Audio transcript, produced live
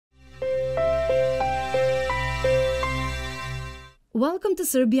Welcome to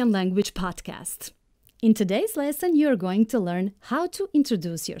Serbian Language Podcast. In today's lesson, you're going to learn how to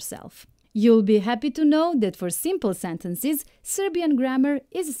introduce yourself. You'll be happy to know that for simple sentences, Serbian grammar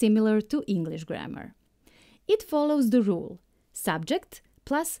is similar to English grammar. It follows the rule subject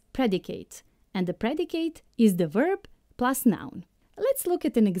plus predicate, and the predicate is the verb plus noun. Let's look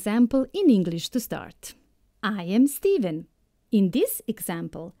at an example in English to start. I am Steven. In this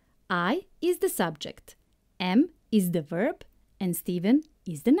example, I is the subject, am is the verb, and Steven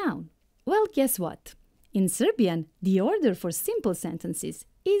is the noun. Well, guess what? In Serbian, the order for simple sentences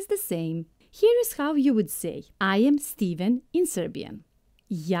is the same. Here is how you would say I am Steven in Serbian.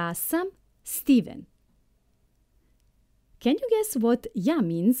 Ja sam Steven. Can you guess what ja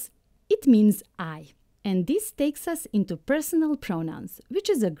means? It means I. And this takes us into personal pronouns, which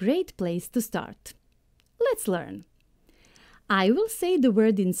is a great place to start. Let's learn. I will say the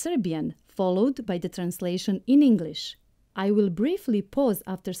word in Serbian, followed by the translation in English. I will briefly pause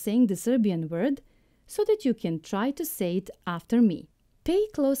after saying the Serbian word so that you can try to say it after me. Pay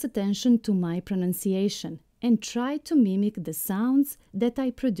close attention to my pronunciation and try to mimic the sounds that I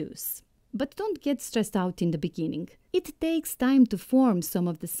produce. But don't get stressed out in the beginning. It takes time to form some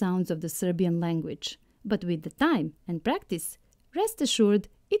of the sounds of the Serbian language, but with the time and practice, rest assured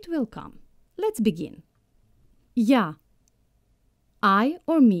it will come. Let's begin. Ja, I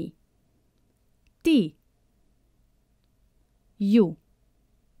or me. Ti, you,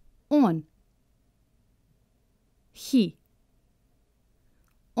 on, he,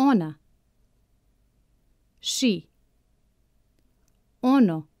 ona, she,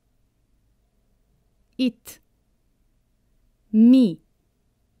 ono, it, me,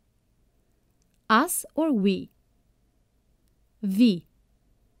 us or we,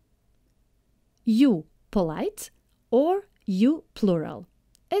 you polite or you plural,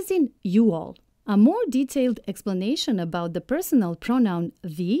 as in you all. A more detailed explanation about the personal pronoun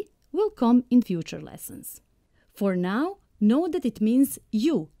vi will come in future lessons. For now, know that it means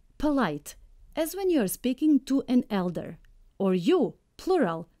you, polite, as when you are speaking to an elder, or you,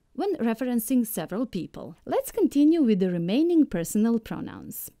 plural, when referencing several people. Let's continue with the remaining personal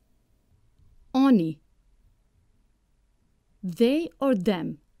pronouns. Oni, they or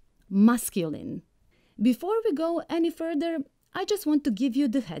them, masculine. Before we go any further, I just want to give you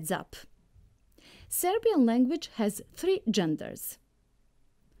the heads up. Serbian language has 3 genders: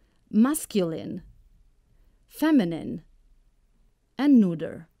 masculine, feminine, and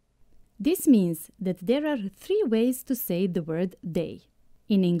neuter. This means that there are 3 ways to say the word they.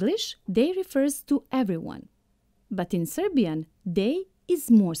 In English, they refers to everyone, but in Serbian, they is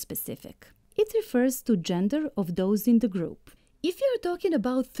more specific. It refers to gender of those in the group. If you're talking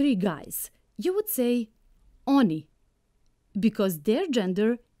about 3 guys, you would say oni, because their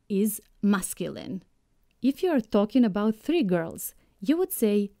gender is masculine. If you are talking about 3 girls, you would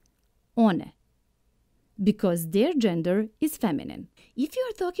say one, because their gender is feminine. If you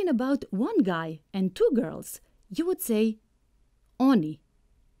are talking about 1 guy and 2 girls, you would say oni,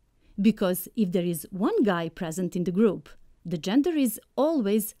 because if there is 1 guy present in the group, the gender is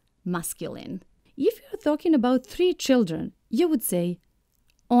always masculine. If you are talking about 3 children, you would say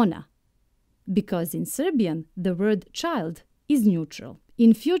ona, because in Serbian, the word child is neutral.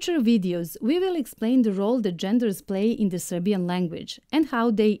 In future videos, we will explain the role that genders play in the Serbian language and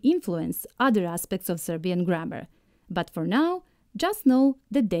how they influence other aspects of Serbian grammar. But for now, just know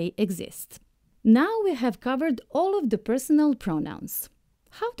that they exist. Now we have covered all of the personal pronouns.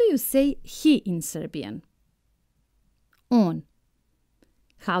 How do you say he in Serbian? On.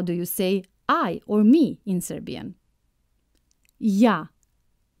 How do you say I or me in Serbian? Ja.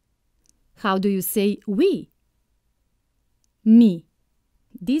 How do you say we? Mi.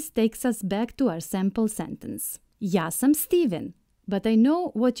 This takes us back to our sample sentence. Ja sam Steven, but I know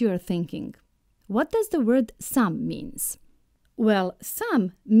what you are thinking. What does the word sam means? Well,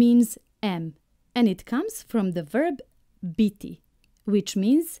 sam means am, and it comes from the verb biti, which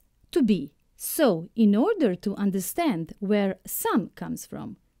means to be. So, in order to understand where sam comes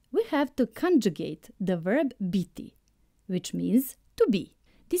from, we have to conjugate the verb biti, which means to be.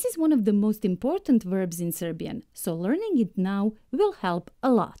 This is one of the most important verbs in Serbian, so learning it now will help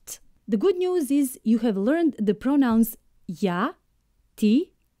a lot. The good news is you have learned the pronouns ja,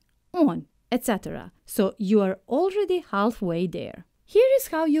 ti, on, etc. So you are already halfway there. Here is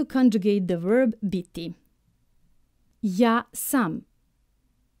how you conjugate the verb biti. Ja sam.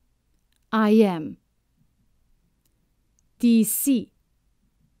 I am. Ti si.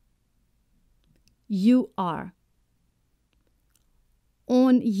 You are.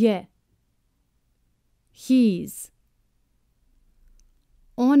 On je. He is.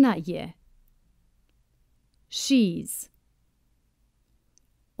 Ona je. She's.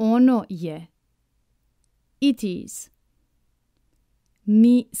 Ono je. It is.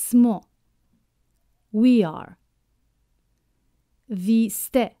 Mi smo. We are. Vi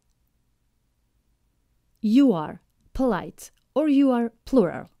ste. You are polite or you are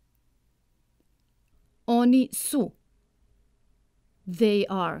plural. Oni su. They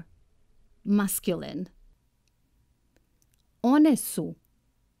are masculine. One su.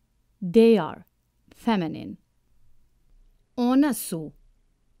 They are feminine. Ona su.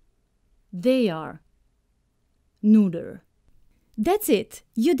 They are neuter. That's it.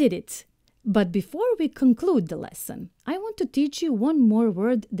 You did it. But before we conclude the lesson, I want to teach you one more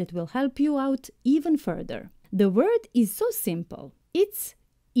word that will help you out even further. The word is so simple. It's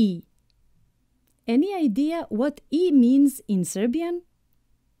I. Any idea what I means in Serbian?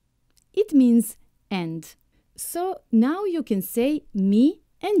 It means and. So now you can say me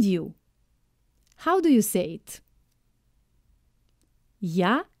and you. How do you say it?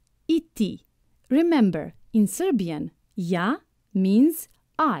 Ja I ti. Remember, in Serbian, ja means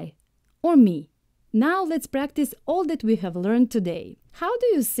I or me. Now let's practice all that we have learned today. How do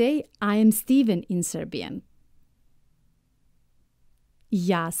you say I am Steven in Serbian?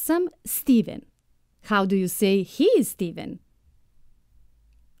 Ja sam Steven. How do you say he is Steven?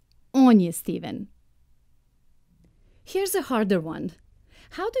 On je Steven. Here's a harder one.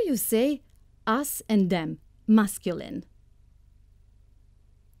 How do you say us and them, masculine?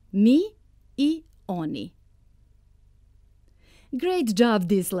 Mi I oni. Great job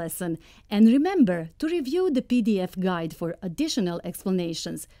this lesson, and remember to review the PDF guide for additional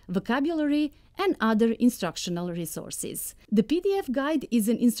explanations, vocabulary, and other instructional resources. The PDF guide is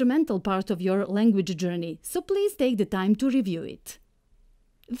an instrumental part of your language journey, so please take the time to review it.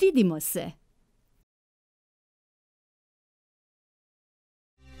 Vidimo se!